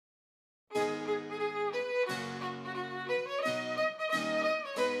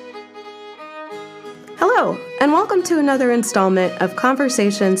Hello, and welcome to another installment of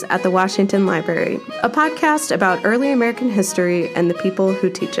Conversations at the Washington Library, a podcast about early American history and the people who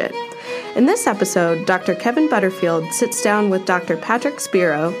teach it. In this episode, Dr. Kevin Butterfield sits down with Dr. Patrick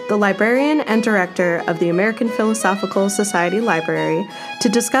Spero, the librarian and director of the American Philosophical Society Library, to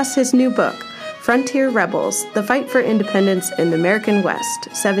discuss his new book, Frontier Rebels, The Fight for Independence in the American West,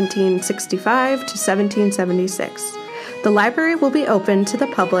 1765 to 1776. The library will be open to the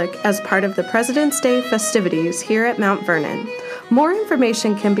public as part of the President's Day festivities here at Mount Vernon. More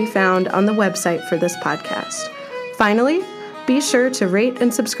information can be found on the website for this podcast. Finally, be sure to rate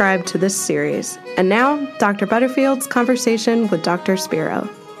and subscribe to this series. And now, Dr. Butterfield's conversation with Dr. Spero.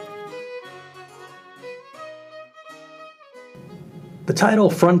 The title,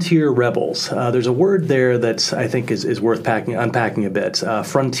 Frontier Rebels, there's a word there that I think is worth unpacking a bit.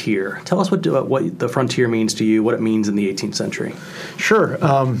 Frontier. Tell us what the frontier means to you, what it means in the 18th century. Sure.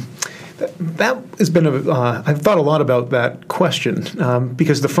 That has been I've thought a lot about that question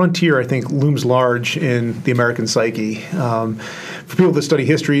because the frontier, I think, looms large in the American psyche. For people that study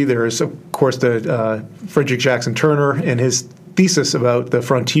history, there's, of course, the Frederick Jackson Turner and his thesis about the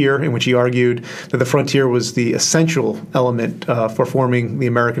frontier, in which he argued that the frontier was the essential element for forming the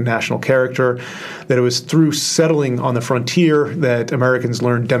American national character, that it was through settling on the frontier that Americans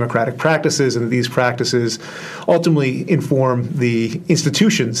learned democratic practices, and that these practices ultimately inform the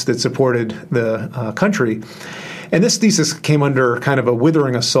institutions that supported the country. And this thesis came under kind of a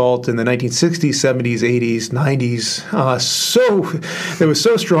withering assault in the 1960s, 70s, 80s, 90s. It was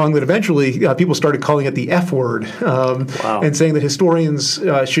so strong that eventually people started calling it the F word and saying that historians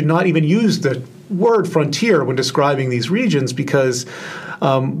should not even use the word frontier when describing these regions because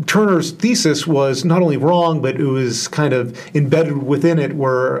Turner's thesis was not only wrong, but it was kind of embedded within it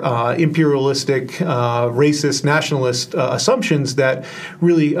were imperialistic, racist, nationalist assumptions that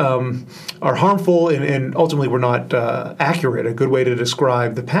really are harmful and ultimately were not accurate, a good way to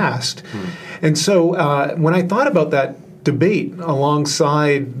describe the past. And so when I thought about that debate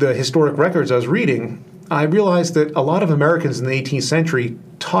alongside the historic records I was reading, I realized that a lot of Americans in the 18th century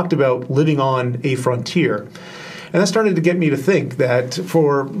talked about living on a frontier. And that started to get me to think that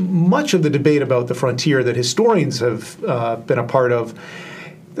for much of the debate about the frontier that historians have been a part of,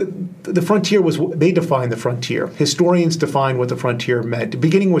 the frontier they defined the frontier. Historians defined what the frontier meant,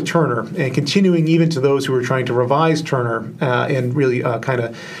 beginning with Turner and continuing even to those who were trying to revise Turner and really kind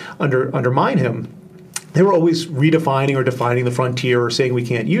of undermine him. They were always redefining or defining the frontier or saying we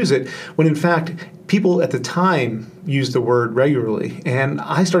can't use it, when in fact people at the time used the word regularly. And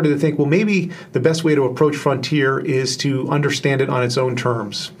I started to think, well, maybe the best way to approach frontier is to understand it on its own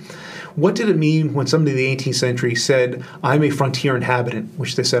terms. What did it mean when somebody in the 18th century said, I'm a frontier inhabitant,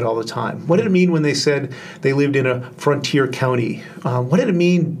 which they said all the time? What did it mean when they said they lived in a frontier county? What did it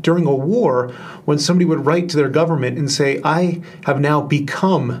mean during a war when somebody would write to their government and say, I have now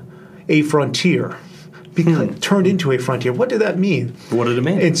become a frontier? Turned into a frontier. What did that mean? What did it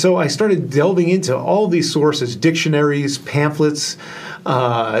mean? And so I started delving into all these sources, dictionaries, pamphlets,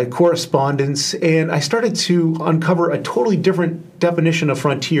 correspondence, and I started to uncover a totally different definition of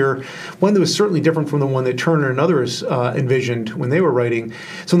frontier, one that was certainly different from the one that Turner and others envisioned when they were writing.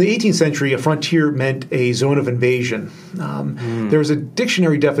 So in the 18th century, a frontier meant a zone of invasion. There was a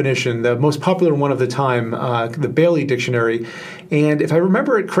dictionary definition, the most popular one of the time, the Bailey Dictionary, and if I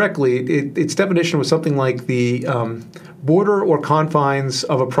remember it correctly, its definition was something like the border or confines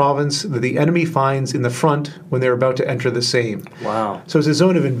of a province that the enemy finds in the front when they're about to enter the same. Wow. So it's a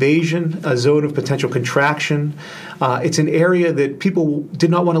zone of invasion, a zone of potential contraction. It's an area that people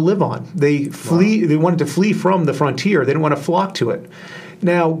did not want to live on. They wanted to flee from the frontier. They didn't want to flock to it.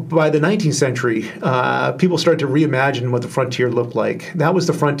 Now, by the 19th century, people started to reimagine what the frontier looked like. That was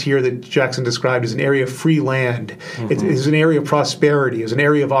the frontier that Jackson described as an area of free land. It was an area of prosperity. It was an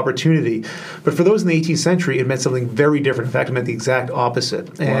area of opportunity. But for those in the 18th century, it meant something very different. In fact, it meant the exact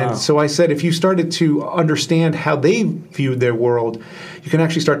opposite. And so I said, if you started to understand how they viewed their world, you can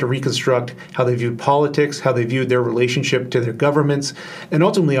actually start to reconstruct how they viewed politics, how they viewed their relationship to their governments, and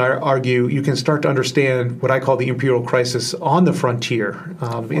ultimately, I argue, you can start to understand what I call the imperial crisis on the frontier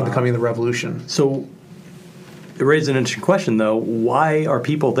in the coming of the revolution. So it raises an interesting question, though. Why are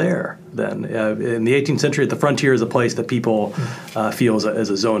people there then? In the 18th century, the frontier is a place that people feel as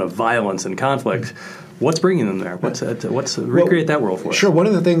a zone of violence and conflict. What's bringing them there? Recreate that world for us. Sure. One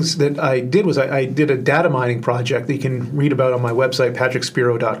of the things that I did was I did a data mining project that you can read about on my website,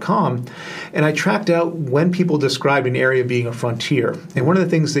 patrickspero.com, and I tracked out when people described an area being a frontier. And one of the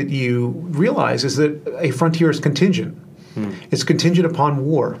things that you realize is that a frontier is contingent. It's contingent upon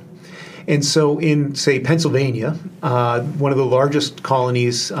war. And so in, say, Pennsylvania, one of the largest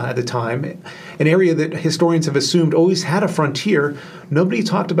colonies at the time, an area that historians have assumed always had a frontier, nobody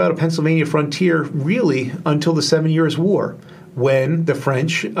talked about a Pennsylvania frontier really until the 7 Years' War, when the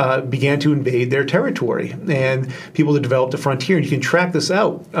French began to invade their territory, and people had developed a frontier. And you can track this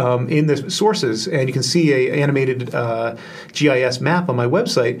out in the sources, and you can see an animated GIS map on my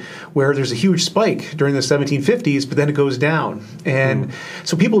website where there's a huge spike during the 1750s, but then it goes down. And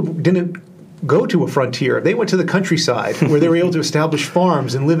so people didn't go to a frontier. They went to the countryside where they were able to establish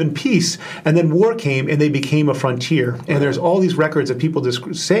farms and live in peace. And then war came and they became a frontier. And there's all these records of people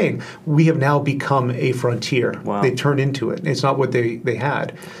just saying, we have now become a frontier. Wow. They turned into it. It's not what they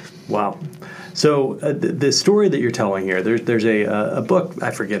had. Wow. So the story that you're telling here, there's a book,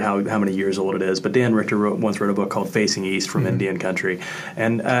 I forget how many years old it is, but Dan Richter once wrote a book called Facing East from Indian Country.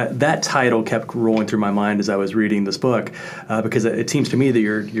 And that title kept rolling through my mind as I was reading this book, because it seems to me that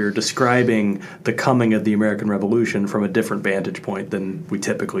you're describing the coming of the American Revolution from a different vantage point than we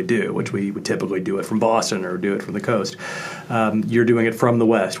typically do, which we would typically do it from Boston or do it from the coast. You're doing it from the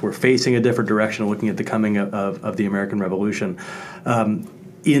West. We're facing a different direction, looking at the coming of the American Revolution.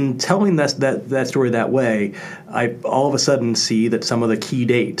 In telling that story that way, I all of a sudden see that some of the key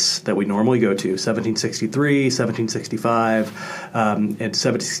dates that we normally go to, 1763, 1765, and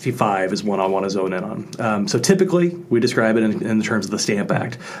 1765 is one I want to zone in on. So typically, we describe it in terms of the Stamp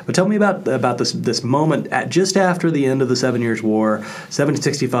Act. But tell me about this moment just after the end of the 7 Years' War,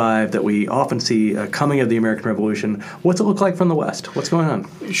 1765, that we often see coming of the American Revolution. What's it look like from the West? What's going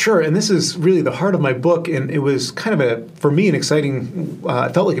on? Sure, and this is really the heart of my book, and it was kind of for me, an exciting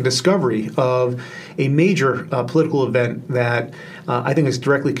it felt like a discovery of a major political event that I think is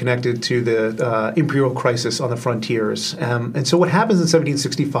directly connected to the imperial crisis on the frontiers. And so what happens in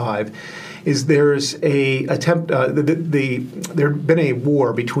 1765 is there's a attempt, there had been a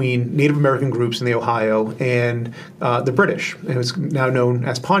war between Native American groups in the Ohio and the British. It was now known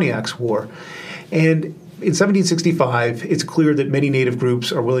as Pontiac's War. And in 1765, it's clear that many Native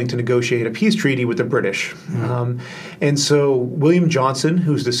groups are willing to negotiate a peace treaty with the British. And so William Johnson,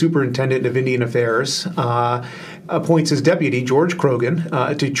 who's the superintendent of Indian Affairs, appoints his deputy, George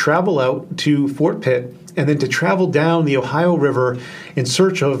Croghan, to travel out to Fort Pitt and then to travel down the Ohio River in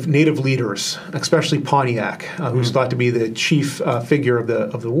search of Native leaders, especially Pontiac, who's thought to be the chief figure of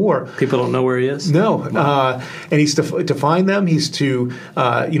the war. People don't know where he is? No. And he's to find them. He's to,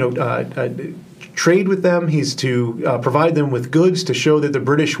 trade with them. He's to provide them with goods to show that the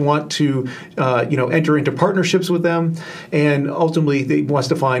British want to, enter into partnerships with them. And ultimately, he wants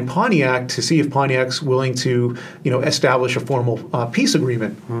to find Pontiac to see if Pontiac's willing to, establish a formal peace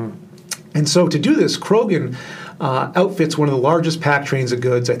agreement. And so to do this, Croghan outfits one of the largest pack trains of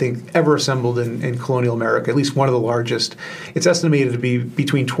goods, I think, ever assembled in colonial America, at least one of the largest. It's estimated to be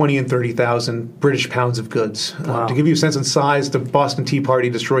between 20 and 30,000 British pounds of goods. Wow. To give you a sense of size, the Boston Tea Party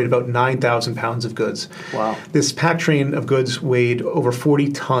destroyed about 9,000 pounds of goods. Wow. This pack train of goods weighed over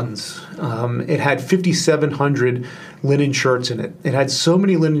 40 tons. It had 5,700 linen shirts in it. It had so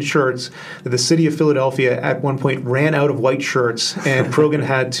many linen shirts that the city of Philadelphia at one point ran out of white shirts, and Croghan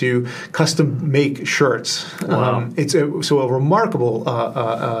had to custom make shirts. Wow. It's a remarkable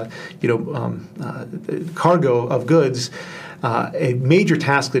cargo of goods, a major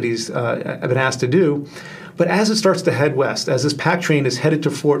task that he's been asked to do. But as it starts to head west, as this pack train is headed to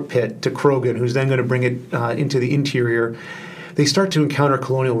Fort Pitt, to Croghan, who's then going to bring it into the interior, they start to encounter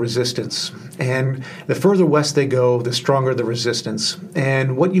colonial resistance. And the further west they go, the stronger the resistance.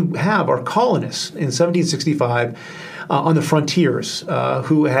 And what you have are colonists in 1765 on the frontiers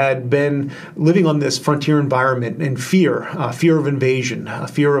who had been living on this frontier environment in fear of invasion,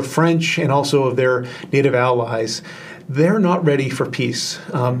 fear of French and also of their native allies. They're not ready for peace.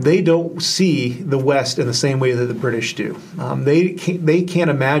 They don't see the West in the same way that the British do. They can't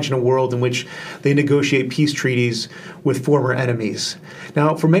imagine a world in which they negotiate peace treaties with former enemies.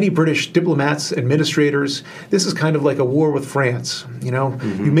 Now, for many British diplomats, administrators, this is kind of like a war with France.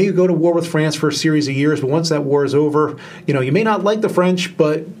 You may go to war with France for a series of years, but once that war is over, you may not like the French,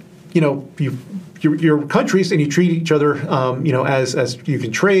 but your countries, and you treat each other, as you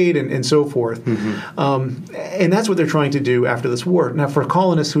can trade and so forth. And that's what they're trying to do after this war. Now, for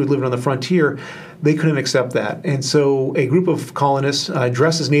colonists who had lived on the frontier, they couldn't accept that. And so a group of colonists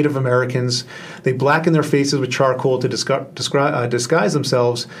dressed as Native Americans, they blacken their faces with charcoal to disguise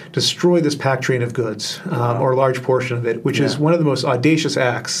themselves, destroy this pack train of goods, or a large portion of it, which is one of the most audacious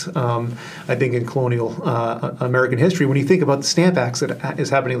acts, I think, in colonial American history when you think about the Stamp Acts that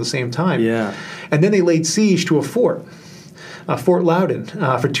is happening at the same time. Yeah. And then they laid siege to a fort. Fort Loudon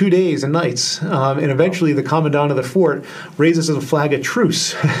for 2 days and nights. And eventually the commandant of the fort raises a flag of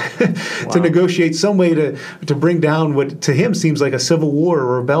truce to negotiate some way to bring down what to him seems like a civil war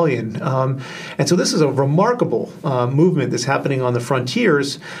or rebellion. And so this is a remarkable movement that's happening on the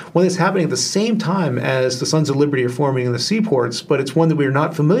frontiers, one that's happening at the same time as the Sons of Liberty are forming in the seaports, but it's one that we're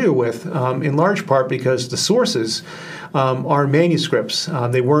not familiar with, in large part because the sources are manuscripts.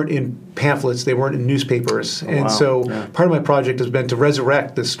 They weren't in pamphlets, they weren't in newspapers. So part of my project has been to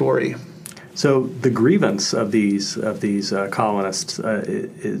resurrect this story. So the grievance of these colonists,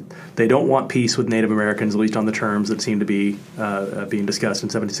 they don't want peace with Native Americans, at least on the terms that seem to be being discussed in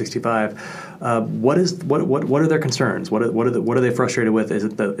 1765. What are their concerns? What are they frustrated with? Is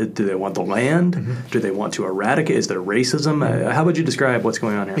it do they want the land? Mm-hmm. Do they want to eradicate? Is there racism? How would you describe what's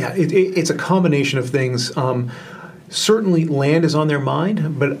going on here? Yeah, it's a combination of things. Certainly land is on their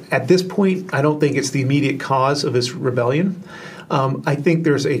mind, but at this point, I don't think it's the immediate cause of this rebellion. I think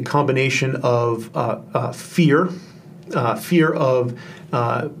there's a combination of fear of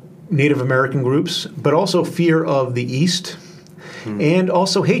Native American groups, but also fear of the East, and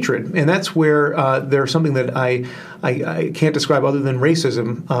also hatred. And that's where there's something that I can't describe other than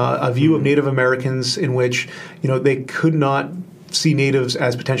racism, a view of Native Americans in which they could not see natives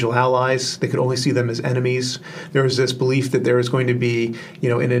as potential allies. They could only see them as enemies. There was this belief that there was going to be,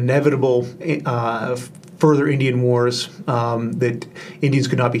 an inevitable further Indian wars, that Indians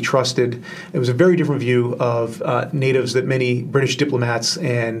could not be trusted. It was a very different view of natives that many British diplomats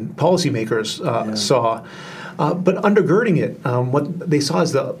and policymakers saw. But undergirding it, what they saw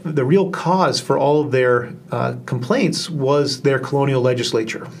as the real cause for all of their complaints was their colonial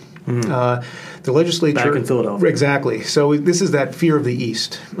legislature. The legislature back in Philadelphia. Exactly. So this is that fear of the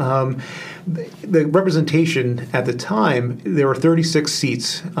East. The representation at the time, there were 36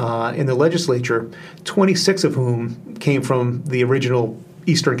 seats in the legislature, 26 of whom came from the original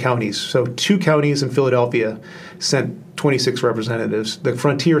eastern counties. So 2 counties in Philadelphia sent 26 representatives. The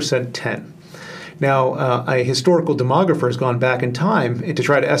frontier sent 10. Now, a historical demographer has gone back in time to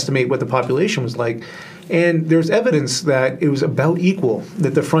try to estimate what the population was like. And there's evidence that it was about equal,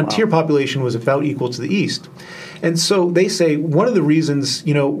 that the frontier population was about equal to the East. And so they say one of the reasons,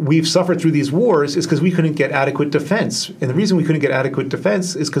 we've suffered through these wars is because we couldn't get adequate defense. And the reason we couldn't get adequate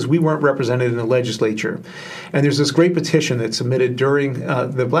defense is because we weren't represented in the legislature. And there's this great petition that's submitted during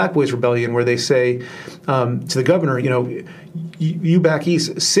the Black Boys Rebellion where they say to the governor, you back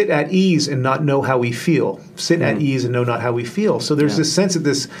east, sit at ease and not know how we feel. Sit at ease and know not how we feel. So there's this sense that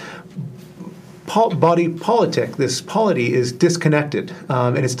this body politic, this polity is disconnected,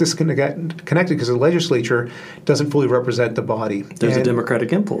 and it's disconnected because the legislature doesn't fully represent the body. There's a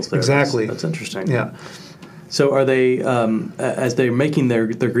democratic impulse there. Exactly. That's interesting. Yeah. So are they, as they're making their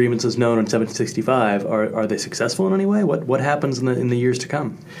grievances known in 1765, are they successful in any way? What happens in the years to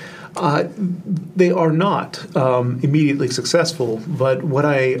come? They are not immediately successful, but what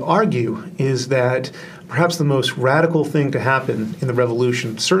I argue is that perhaps the most radical thing to happen in the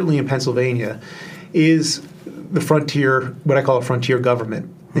Revolution, certainly in Pennsylvania, is the frontier, what I call a frontier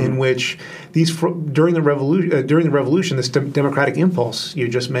government, in which during the Revolution, this democratic impulse you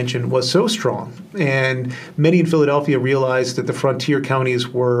just mentioned was so strong, and many in Philadelphia realized that the frontier counties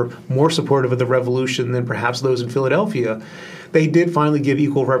were more supportive of the Revolution than perhaps those in Philadelphia. They did finally give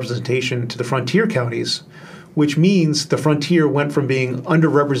equal representation to the frontier counties, which means the frontier went from being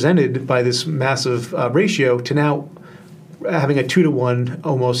underrepresented by this massive ratio to now having a 2-to-1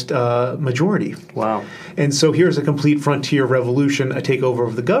 almost majority. Wow. And so here's a complete frontier revolution, a takeover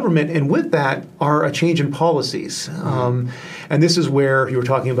of the government, and with that are a change in policies. And this is where you were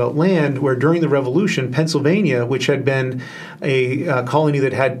talking about land, where during the Revolution, Pennsylvania, which had been a colony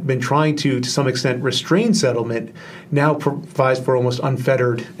that had been trying to some extent, restrain settlement, now provides for almost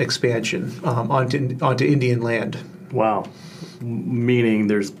unfettered expansion onto Indian land. Wow. Meaning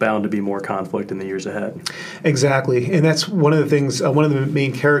there's bound to be more conflict in the years ahead. Exactly. And that's one of the things, one of the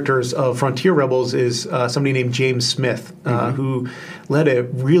main characters of Frontier Rebels is somebody named James Smith, who led a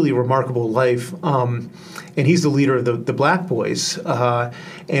really remarkable life. And he's the leader of the Black Boys.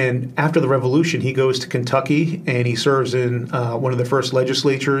 And after the Revolution, he goes to Kentucky and he serves in one of the first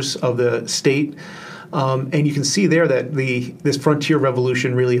legislatures of the state. And you can see there that this frontier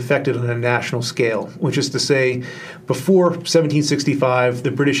revolution really affected on a national scale, which is to say, before 1765,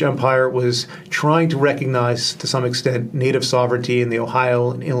 the British Empire was trying to recognize, to some extent, native sovereignty in the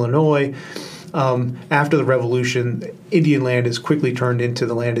Ohio and Illinois. After the Revolution, Indian land is quickly turned into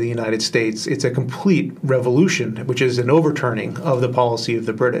the land of the United States. It's a complete revolution, which is an overturning of the policy of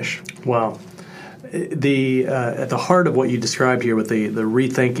the British. Wow. At the heart of what you described here with the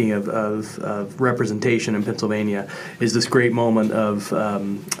rethinking of representation in Pennsylvania is this great moment of,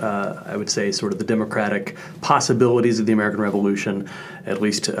 I would say, sort of the democratic possibilities of the American Revolution. At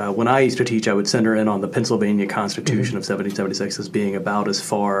least when I used to teach, I would center in on the Pennsylvania Constitution of 1776 as being about as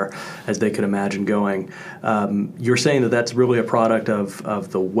far as they could imagine going. You're saying that that's really a product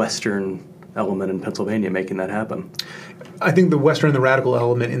of the Western element in Pennsylvania making that happen. I think the Western and the radical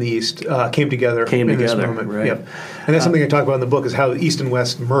element in the East came together in this moment. Right. Yep. And that's something I talk about in the book, is how the East and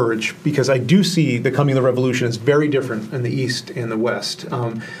West merge, because I do see the coming of the Revolution as very different in the East and the West.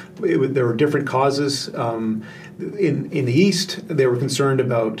 There were different causes. In the East, they were concerned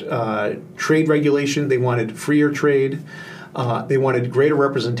about trade regulation. They wanted freer trade. They wanted greater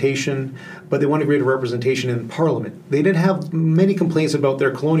representation, but they wanted greater representation in Parliament. They didn't have many complaints about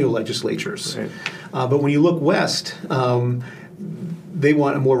their colonial legislatures. Right. But when you look west, they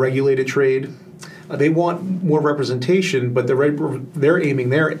want a more regulated trade. They want more representation, but they're aiming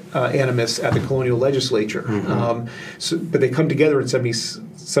their animus at the colonial legislature. But they come together in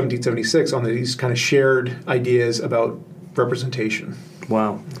 1776 on these kind of shared ideas about representation.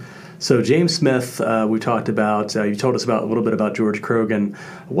 Wow. So James Smith, we talked about. You told us a little bit about George Croghan.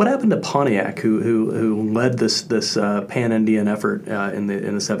 What happened to Pontiac, who led this pan-Indian effort in the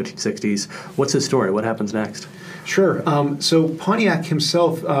 1760s? What's his story? What happens next? Sure. So Pontiac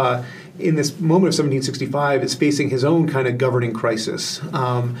himself, in this moment of 1765, is facing his own kind of governing crisis.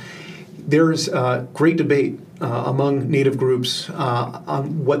 There's great debate among Native groups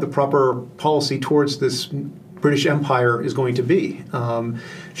on what the proper policy towards this British Empire is going to be.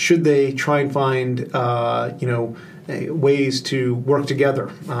 Should they try and find, ways to work together,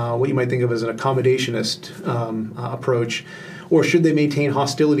 what you might think of as an accommodationist approach, or should they maintain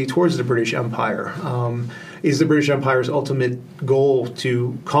hostility towards the British Empire? Is the British Empire's ultimate goal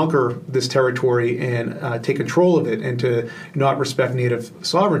to conquer this territory and take control of it and to not respect native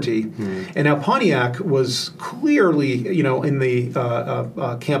sovereignty? And now Pontiac was clearly, in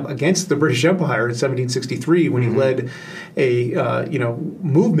the camp against the British Empire in 1763 when he led a,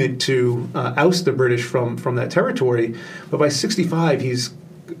 movement to oust the British from that territory. But by 65, he's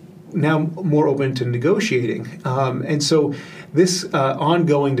now more open to negotiating. And so this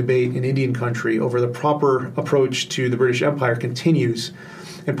ongoing debate in Indian country over the proper approach to the British Empire continues.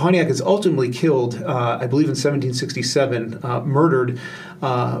 And Pontiac is ultimately killed, I believe in 1767, murdered,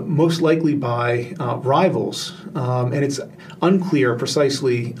 most likely by rivals. And it's unclear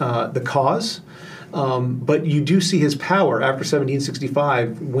precisely the cause. But you do see his power after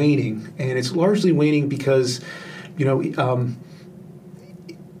 1765 waning. And it's largely waning because,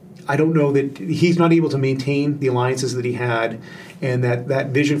 I don't know that he's not able to maintain the alliances that he had, and that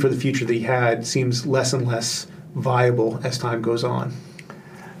vision for the future that he had seems less and less viable as time goes on.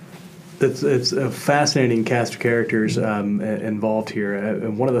 It's a fascinating cast of characters involved here.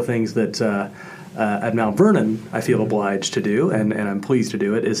 And one of the things that at Mount Vernon I feel obliged to do, and I'm pleased to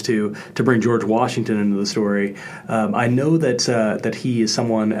do it, is to bring George Washington into the story. I know that he is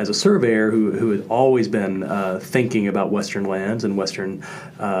someone, as a surveyor, who has always been thinking about Western lands, and Western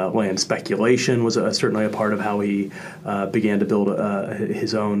land speculation was certainly a part of how he began to build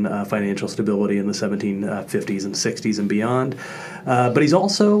his own financial stability in the 1750s and 60s and beyond. But he's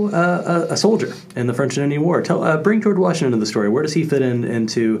also a soldier in the French and Indian War. Bring George Washington into the story. Where does he fit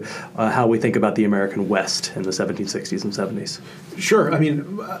into how we think about the American West in the 1760s and 70s? Sure. I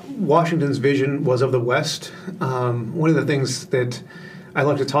mean, Washington's vision was of the West. One of the things that I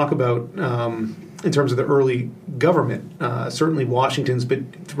like to talk about in terms of the early government, certainly Washington's,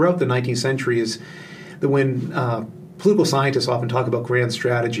 but throughout the 19th century, is that when political scientists often talk about grand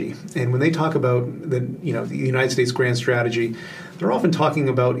strategy, and when they talk about the United States grand strategy, they're often talking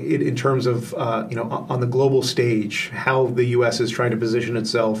about it in terms of on the global stage, how the U.S. is trying to position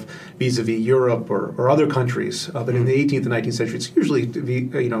itself vis-a-vis Europe or other countries. But in the 18th and 19th century, it's usually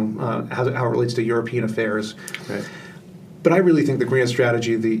how it relates to European affairs. Right. But I really think the grand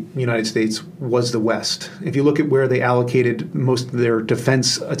strategy of the United States was the West. If you look at where they allocated most of their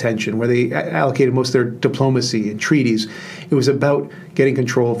defense attention, where they allocated most of their diplomacy and treaties, it was about getting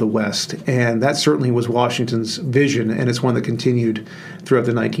control of the West. And that certainly was Washington's vision, and it's one that continued throughout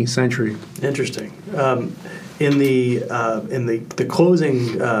the 19th century. Interesting. In the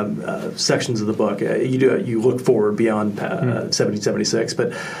closing sections of the book, you look forward beyond 1776,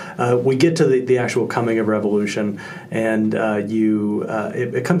 but we get to the actual coming of revolution, and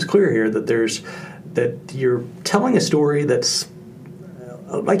it becomes clear here that you're telling a story that's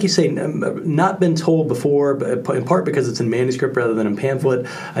like you say, not been told before, but in part because it's in manuscript rather than in pamphlet.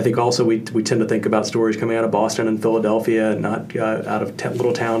 I think also we tend to think about stories coming out of Boston and Philadelphia, and not out of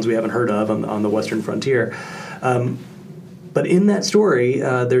little towns we haven't heard of on the western frontier. But in that story,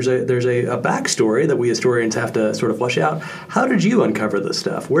 there's a backstory that we historians have to sort of flesh out. How did you uncover this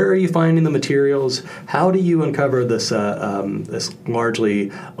stuff? Where are you finding the materials? How do you uncover this this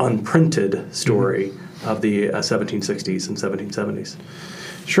largely unprinted story of the 1760s and 1770s?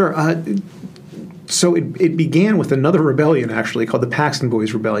 Sure. So it began with another rebellion, actually, called the Paxton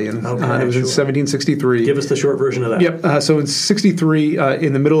Boys Rebellion. Okay, it was in 1763. Give us the short version of that. Yep. So in 63,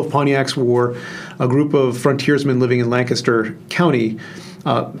 in the middle of Pontiac's War, a group of frontiersmen living in Lancaster County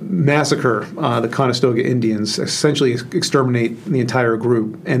massacre the Conestoga Indians, essentially exterminate the entire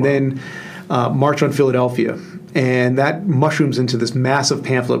group, and then march on Philadelphia. And that mushrooms into this massive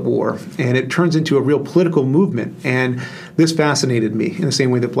pamphlet war, and it turns into a real political movement. And this fascinated me in the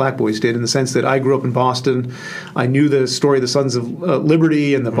same way that Black Boys did, in the sense that I grew up in Boston. I knew the story of the Sons of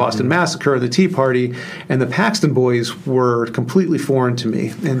Liberty and the Boston Massacre and the Tea Party, and the Paxton Boys were completely foreign to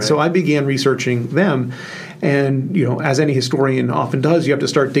me. And so I began researching them. And, as any historian often does, you have to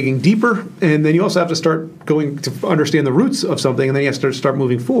start digging deeper, and then you also have to start going to understand the roots of something, and then you have to start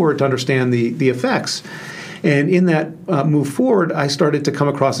moving forward to understand the effects. And in that move forward, I started to come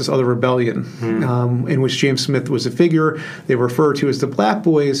across this other rebellion in which James Smith was a figure. They were referred to as the Black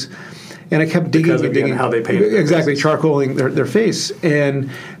Boys. And I kept digging and digging. How they painted exactly, charcoaling their face. And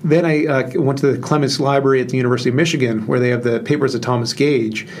then I went to the Clements Library at the University of Michigan, where they have the papers of Thomas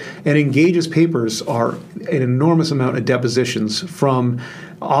Gage. And in Gage's papers are an enormous amount of depositions from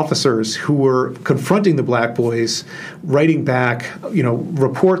officers who were confronting the Black Boys, writing back,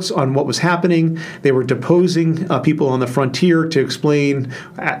 reports on what was happening. They were deposing people on the frontier to explain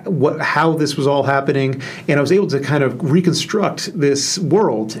how this was all happening. And I was able to kind of reconstruct this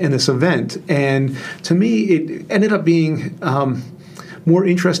world and this event. And to me, it ended up being more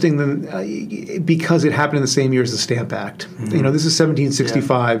interesting than because it happened in the same year as the Stamp Act. This is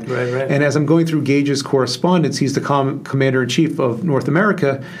 1765. Yeah. Right. And as I'm going through Gage's correspondence, he's the commander-in-chief of North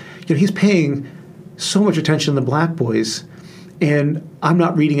America. He's paying so much attention to the Black Boys, and I'm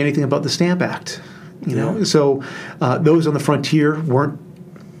not reading anything about the Stamp Act. So those on the frontier weren't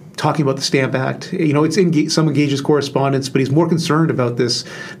talking about the Stamp Act. It's in some of Gage's correspondence, but he's more concerned about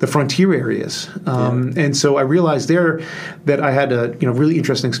the frontier areas. And so I realized there that I had a really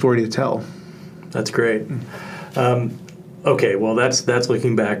interesting story to tell. That's great. Okay, well, that's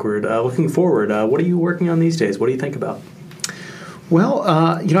looking backward. Looking forward, what are you working on these days? What do you think about? Well,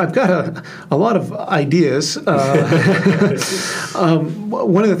 I've got a lot of ideas. One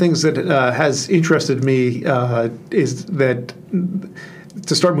of the things that has interested me is that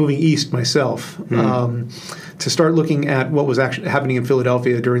to start moving east myself, to start looking at what was actually happening in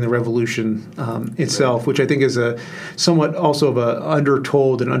Philadelphia during the Revolution itself, which I think is a somewhat also of a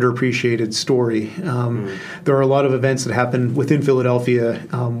undertold and underappreciated story. There are a lot of events that happened within Philadelphia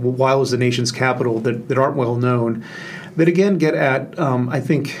while it was the nation's capital that aren't well known, that again get at, I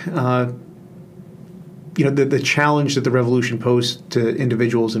think, the challenge that the Revolution posed to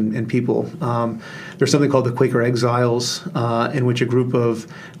individuals and people. There's something called the Quaker Exiles, in which a group of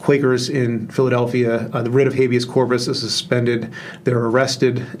Quakers in Philadelphia, the writ of habeas corpus is suspended. They're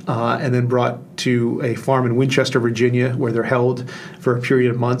arrested and then brought to a farm in Winchester, Virginia, where they're held for a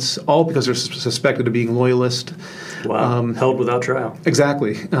period of months, all because they're suspected of being loyalist. Wow, held without trial.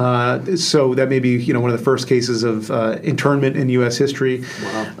 Exactly. So that may be one of the first cases of internment in U.S. history.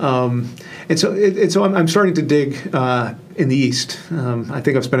 Wow. And so I'm starting to dig in the East. I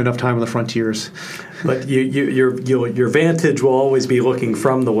think I've spent enough time on the frontiers. But your vantage will always be looking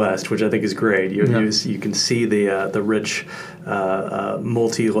from the West, which I think is great. You can see the rich,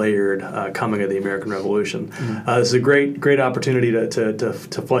 multi-layered coming of the American Revolution. It's a great opportunity to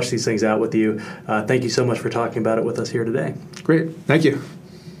flesh these things out with you. Thank you so much for talking about it with us here today. Great. Thank you.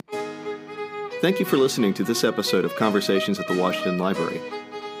 Thank you for listening to this episode of Conversations at the Washington Library.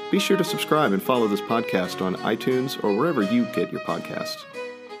 Be sure to subscribe and follow this podcast on iTunes or wherever you get your podcasts.